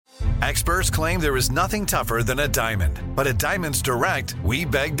Experts claim there is nothing tougher than a diamond. But at Diamonds Direct, we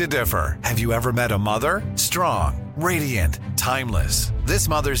beg to differ. Have you ever met a mother? Strong, radiant, timeless. This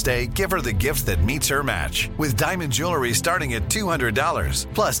Mother's Day, give her the gift that meets her match. With diamond jewelry starting at $200.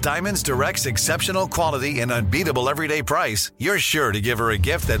 Plus Diamonds Direct's exceptional quality and unbeatable everyday price, you're sure to give her a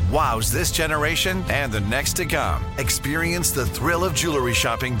gift that wows this generation and the next to come. Experience the thrill of jewelry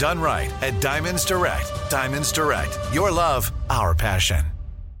shopping done right at Diamonds Direct. Diamonds Direct. Your love, our passion.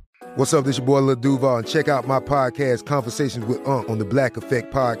 What's up, this your boy Lil Duval, and check out my podcast, Conversations with Unc, on the Black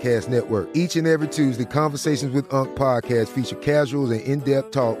Effect Podcast Network. Each and every Tuesday, Conversations with Unc podcast feature casual and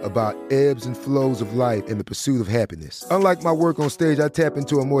in-depth talk about ebbs and flows of life and the pursuit of happiness. Unlike my work on stage, I tap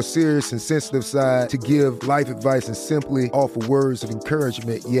into a more serious and sensitive side to give life advice and simply offer words of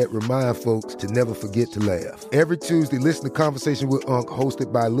encouragement, yet remind folks to never forget to laugh. Every Tuesday, listen to Conversations with Unc,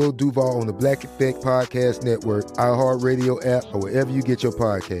 hosted by Lil Duval on the Black Effect Podcast Network, iHeartRadio app, or wherever you get your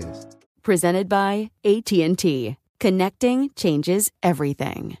podcasts. Presented by AT&T. Connecting changes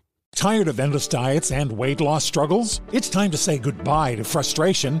everything. Tired of endless diets and weight loss struggles? It's time to say goodbye to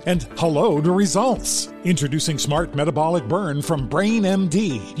frustration and hello to results. Introducing Smart Metabolic Burn from Brain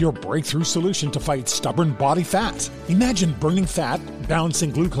MD, your breakthrough solution to fight stubborn body fat. Imagine burning fat,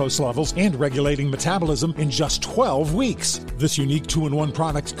 balancing glucose levels, and regulating metabolism in just 12 weeks. This unique 2-in-1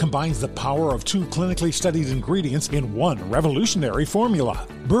 product combines the power of 2 clinically studied ingredients in one revolutionary formula.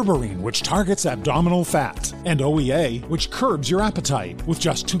 Berberine, which targets abdominal fat, and OEA, which curbs your appetite. With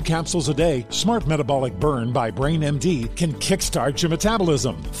just 2 capsules a day, Smart Metabolic Burn by Brain MD can kickstart your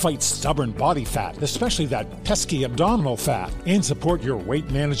metabolism, fight stubborn body fat, especially that pesky abdominal fat, and support your weight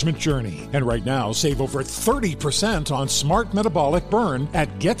management journey. And right now, save over 30% on Smart Metabolic Burn at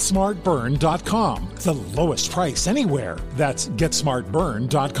GetSmartBurn.com. The lowest price anywhere. That's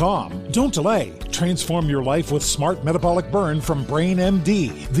GetSmartBurn.com. Don't delay. Transform your life with Smart Metabolic Burn from Brain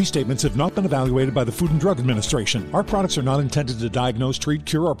MD. These statements have not been evaluated by the Food and Drug Administration. Our products are not intended to diagnose, treat,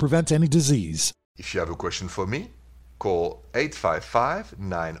 cure, or prevent any disease. If you have a question for me, call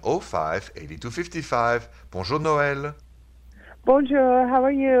 855-905-8255. Bonjour, Noël. Bonjour, how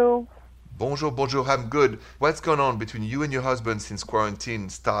are you? Bonjour, I'm good. What's going on between you and your husband since quarantine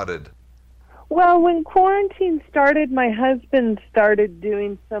started? Well, when quarantine started, my husband started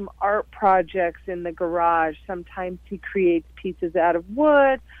doing some art projects in the garage. Sometimes he creates pieces out of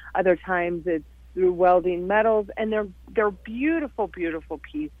wood, other times it's through welding metals, and they're beautiful, beautiful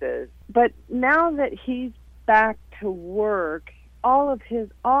pieces. But now that he's back to work, all of his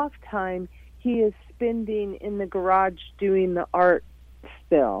off time he is spending in the garage doing the art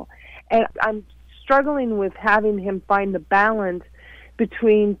still. And I'm struggling with having him find the balance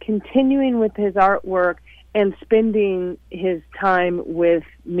between continuing with his artwork and spending his time with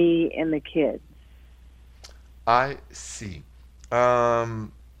me and the kids. I see.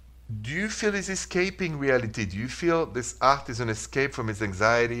 Do you feel he's escaping reality? Do you feel this art is an escape from his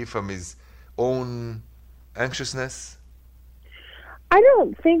anxiety, from his own anxiousness? I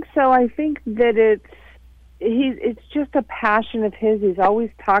don't think so. I think that it's just a passion of his. He's always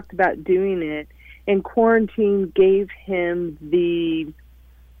talked about doing it, and quarantine gave him the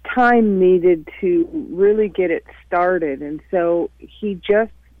time needed to really get it started, and so he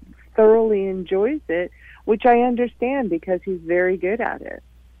just thoroughly enjoys it, which I understand because he's very good at it.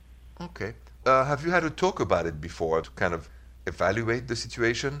 Okay. Have you had to talk about it before to kind of evaluate the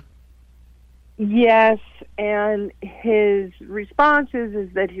situation? Yes, and his response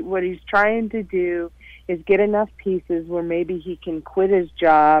is that what he's trying to do is get enough pieces where maybe he can quit his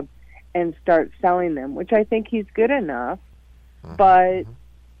job and start selling them, which I think he's good enough, but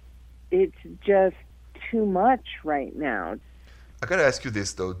it's just too much right now. I gotta ask you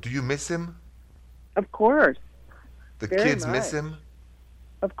this though, do you miss him? Of course. The Very kids much. miss him?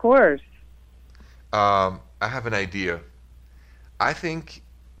 Of course. I have an idea. I think,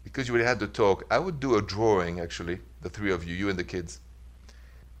 because you already had the talk, I would do a drawing, actually, the three of you, you and the kids,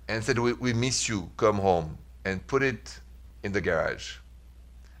 and said, we miss you, come home, and put it in the garage.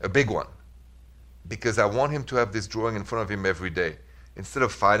 A big one. Because I want him to have this drawing in front of him every day. Instead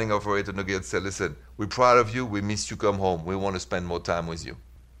of fighting over it, and again say, listen, we're proud of you, we miss you, come home, we want to spend more time with you.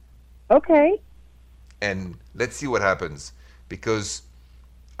 Okay. And let's see what happens. Because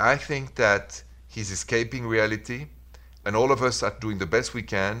I think that he's escaping reality, and all of us are doing the best we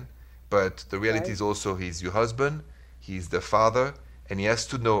can, but the reality is also he's your husband, he's the father, and he has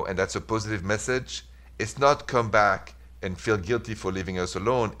to know, and that's a positive message, it's not come back and feel guilty for leaving us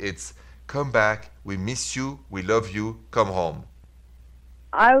alone, it's come back, we miss you, we love you, come home.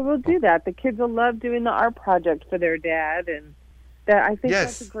 I will do that. The kids will love doing the art project for their dad, and that I think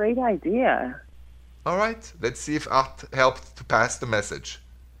that's a great idea. All right, let's see if art helped to pass the message.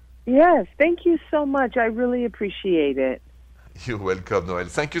 Yes, thank you so much. I really appreciate it. You're welcome, Noel.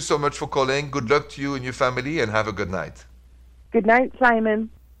 Thank you so much for calling. Good luck to you and your family, and have a good night. Good night, Simon.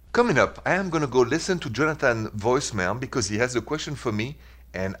 Coming up, I am going to go listen to Jonathan's voicemail because he has a question for me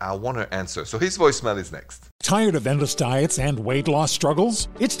and I want to answer. So his voicemail is next. Tired of endless diets and weight loss struggles?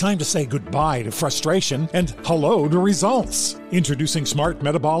 It's time to say goodbye to frustration and hello to results. Introducing Smart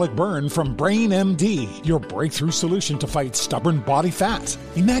Metabolic Burn from Brain MD, your breakthrough solution to fight stubborn body fat.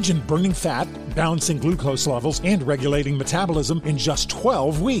 Imagine burning fat, balancing glucose levels, and regulating metabolism in just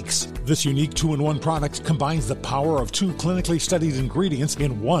 12 weeks. This unique 2-in-1 product combines the power of 2 clinically studied ingredients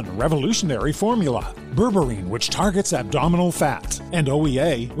in one revolutionary formula. Berberine, which targets abdominal fat, and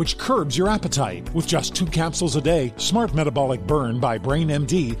OEA, which curbs your appetite. With just 2 capsules a day, Smart Metabolic Burn by Brain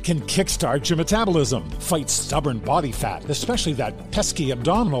MD can kickstart your metabolism, fight stubborn body fat, especially that pesky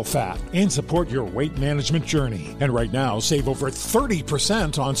abdominal fat, and support your weight management journey. And right now, save over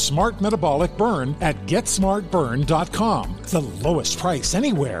 30% on Smart Metabolic Burn at GetSmartBurn.com. The lowest price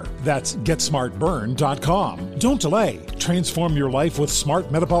anywhere. That's GetSmartBurn.com. Don't delay. Transform your life with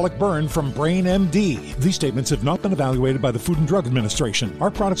Smart Metabolic Burn from Brain MD. These statements have not been evaluated by the Food and Drug Administration.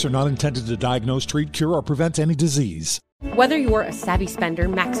 Our products are not intended to diagnose, treat, cure, or prevent any disease. Whether you're a savvy spender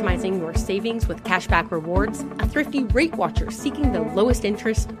maximizing your savings with cashback rewards, a thrifty rate watcher seeking the lowest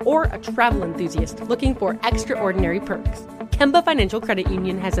interest, or a travel enthusiast looking for extraordinary perks, Kemba Financial Credit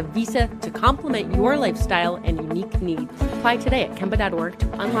Union has a visa to complement your lifestyle and unique needs. Apply today at Kemba.org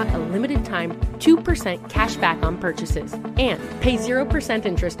to unlock a limited time 2% cash back on purchases and pay 0%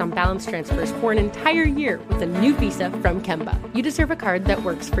 interest on balance transfers for an entire year with a new visa from Kemba. You deserve a card that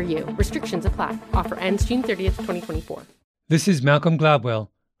works for you. Restrictions apply. Offer ends June 30th, 2024. This is Malcolm Gladwell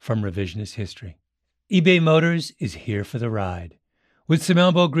from Revisionist History. eBay Motors is here for the ride. With some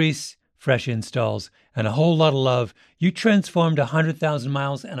elbow grease, fresh installs, and a whole lot of love, you transformed 100,000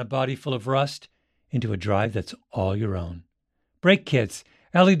 miles and a body full of rust into a drive that's all your own. Brake kits,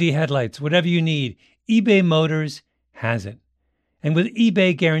 LED headlights, whatever you need, eBay Motors has it. And with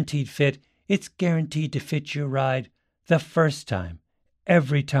eBay Guaranteed Fit, it's guaranteed to fit your ride the first time,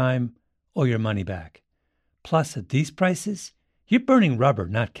 every time, or your money back. Plus, at these prices, you're burning rubber,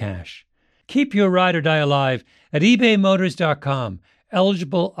 not cash. Keep your ride or die alive at ebaymotors.com.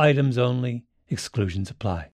 Eligible items only. Exclusions apply.